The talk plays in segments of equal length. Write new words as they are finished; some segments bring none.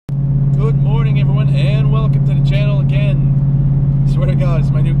to the channel again. Swear to God, it's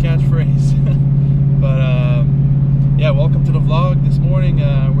my new catchphrase. But yeah, welcome to the vlog. This morning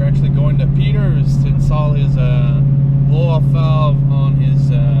we're actually going to Peter's to install his blow-off valve on his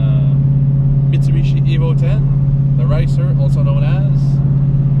Mitsubishi Evo 10, the Racer, also known as.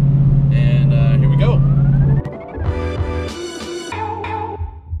 And here we go.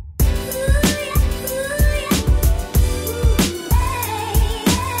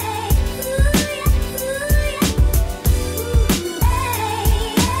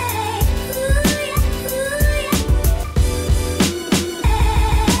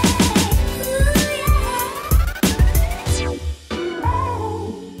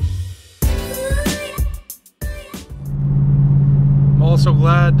 So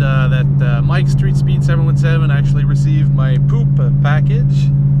glad that Mike Street Speed 717 actually received my poop package,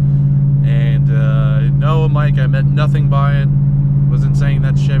 and no, Mike, I meant nothing by it. Wasn't saying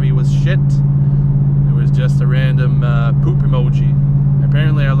that Chevy was shit. It was just a random poop emoji.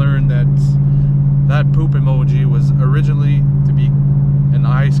 Apparently I learned that poop emoji was originally to be an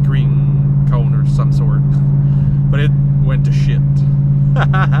ice cream cone or some sort, but it went to shit.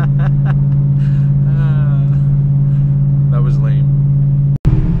 That was lame.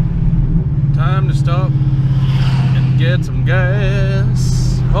 Time to stop and get some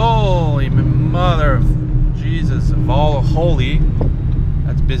gas. Holy mother of Jesus of all holy.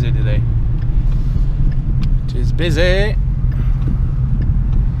 That's busy today. It is busy.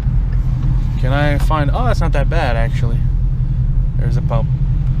 Can I find... Oh, that's not that bad actually. There's a pump.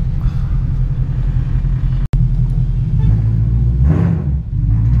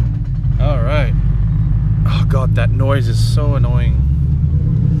 Alright. Oh God, that noise is so annoying.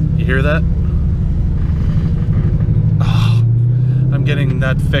 You hear that? I'm getting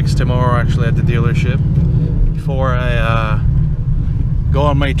that fixed tomorrow actually at the dealership before I go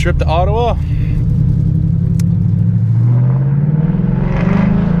on my trip to Ottawa.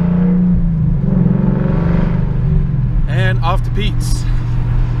 And off to Pete's.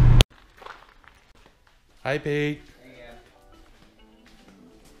 Hi Pete.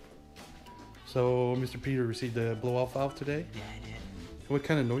 So Mr. Peter received the blow-off valve today? Yeah, I did. What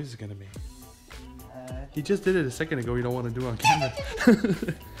kind of noise is it gonna make? He just did it a second ago. You don't want to do it on camera.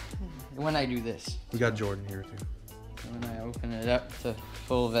 When I do this. We got Jordan here too. When I open it up to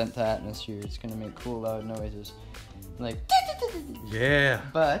full vent to atmosphere, it's gonna make cool loud noises. Like yeah.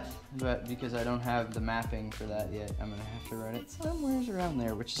 But because I don't have the mapping for that yet, I'm gonna have to run it somewhere around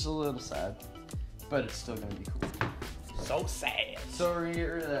there, which is a little sad. But it's still gonna be cool. So sad. So we're gonna get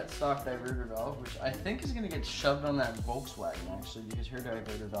rid of that stock diverter valve, which I think is gonna get shoved on that Volkswagen actually, because her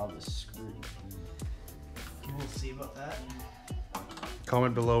diverter valve is screwed. We'll see about that.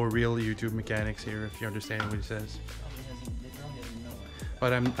 Comment below real YouTube mechanics here if you understand what he says. They probably doesn't know it.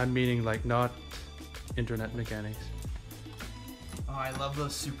 But I'm meaning like not internet mechanics. Oh, I love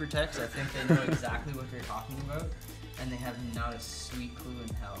those super techs. I think they know exactly what they're talking about, and they have not a sweet clue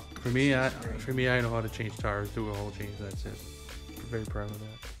in hell. For me, I know how to change tires, do a whole change. That's it. I'm very proud of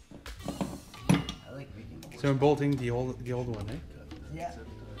that. I like reading. So I'm bolting the old one, eh? Yeah.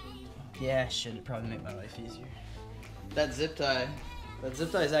 Yeah, should probably make my life easier. That zip tie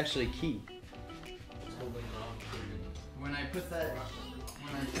is actually key. When I put that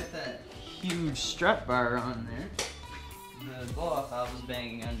huge strut bar on there, the blow-off valve was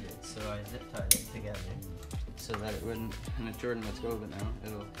banging under it, so I zip tied it together so that it wouldn't. And if Jordan lets go of it now,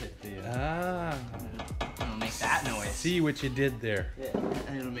 it'll hit the. It'll make that noise. See what you did there. Yeah,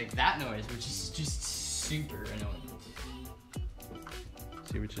 and it'll make that noise, which is just super annoying.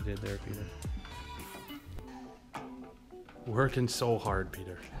 See what you did there, Peter. Working so hard,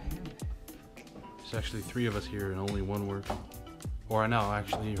 Peter. There's actually 3 of us here and only 1 working. Or no,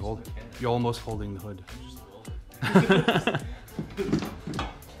 actually, you're almost holding the hood.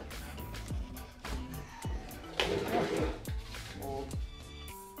 Old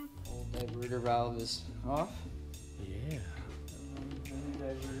diverter valve is off. Yeah. The new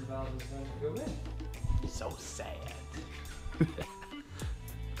diverter valve is going to go in. So sad.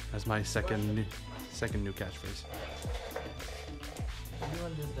 That's my second new catchphrase.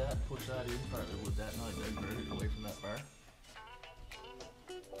 Anyone did that, push that in further, would that not divert it away from that bar?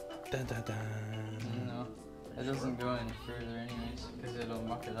 Dun, dun, dun. No, it doesn't go any further anyways, because it'll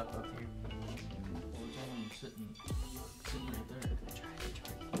muck it up here. Well, it's only sitting right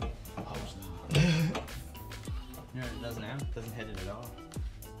there. Oh, stop. No, it doesn't now. It doesn't hit it at all.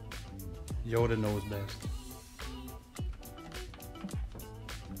 Yoda knows best.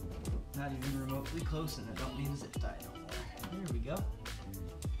 Not even remotely close, and I don't need a zip tie no more. There we go.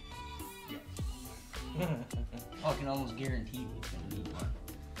 Yeah. Oh, I can almost guarantee it's gonna need one.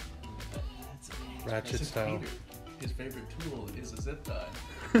 But that's okay. Ratchet This is style. Peter. His favorite tool is a zip tie.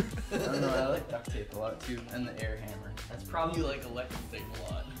 I don't know, I like duct tape a lot too, and the air hammer. That's You probably like electric tape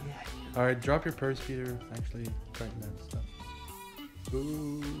a lot. Yeah. All right, drop your purse, Peter. Actually, tighten that stuff.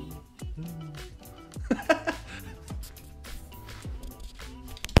 Ooh.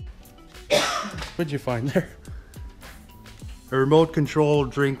 What'd you find there? A remote control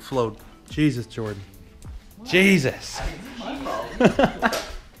drink float. Jesus, Jordan. What? Jesus. My problem. I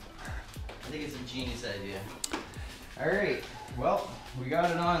think it's a genius idea. Alright, well, we got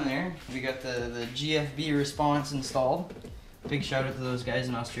it on there. We got the GFB response installed. Big shout out to those guys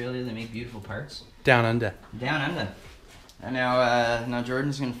in Australia that make beautiful parts. Down under. Down under. And now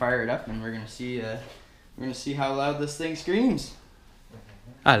Jordan's gonna fire it up, and we're gonna see how loud this thing screams.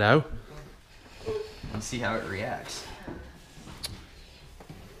 Hello. And see how it reacts.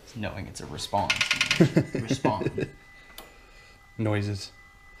 It's knowing it's a response. Respond. Noises.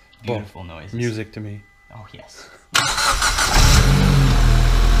 Beautiful noises. Music to me. Oh yes.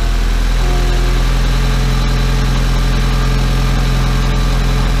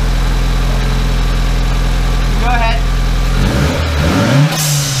 Go ahead.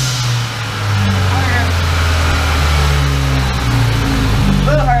 Harder. A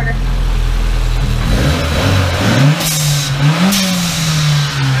little harder.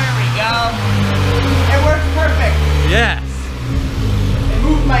 There we go. It works perfect. Yes. It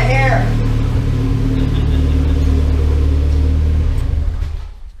moved my hair.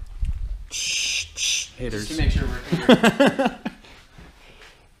 Haters. Just to make sure we're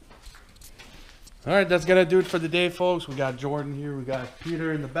All right, that's gonna do it for the day, folks. We got Jordan here. We got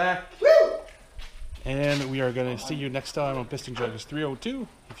Peter in the back. Woo! And we are gonna see you next time on Piston Juggers 302.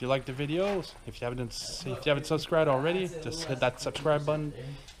 If you like the videos, if you haven't subscribed already, just hit that subscribe button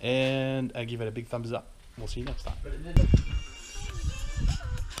and give it a big thumbs up. We'll see you next time.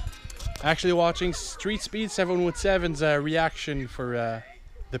 Actually watching Street Speed 717's reaction for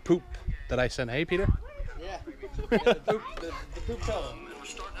the poop that I sent. Hey, Peter. Yeah. The poop fellow. We're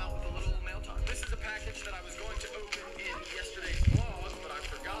starting out with a little mail time. This is a package that I was going to open in yesterday's vlog, but I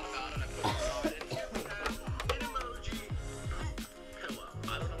forgot about it. I put it aside. And here we have an emoji poop pillow.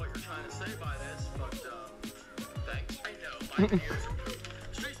 I don't know what you're trying to say by this, but thanks. I know my ears are poop.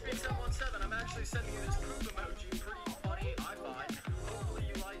 Street Speed 717. I'm actually sending you this poop emoji. Pretty funny, I find. Hopefully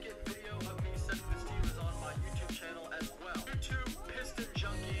you like it. Video of me sending this to you is on my YouTube channel as well. YouTube Piston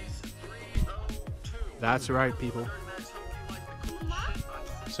Junkies 302. That's right, people.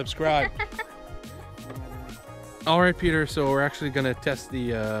 Subscribe. All right, Peter. So we're actually gonna test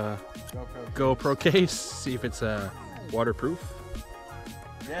the GoPro case, see if it's waterproof.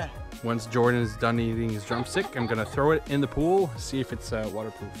 Yeah. Once Jordan is done eating his drumstick, I'm gonna throw it in the pool, see if it's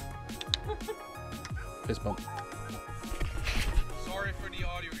waterproof. Fist bump. Sorry for the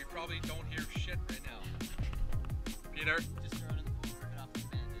audio. You probably don't hear shit right now. Peter. Just throw it in the pool, rip it off the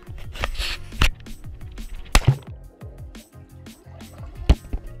fan,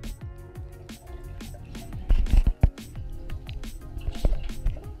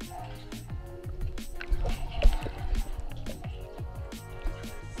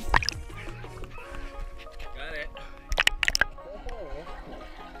 Got it.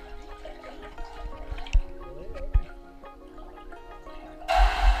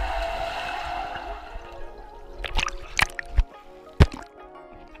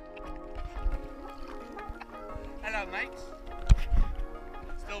 Hello, mates.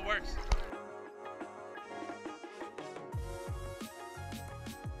 Still works.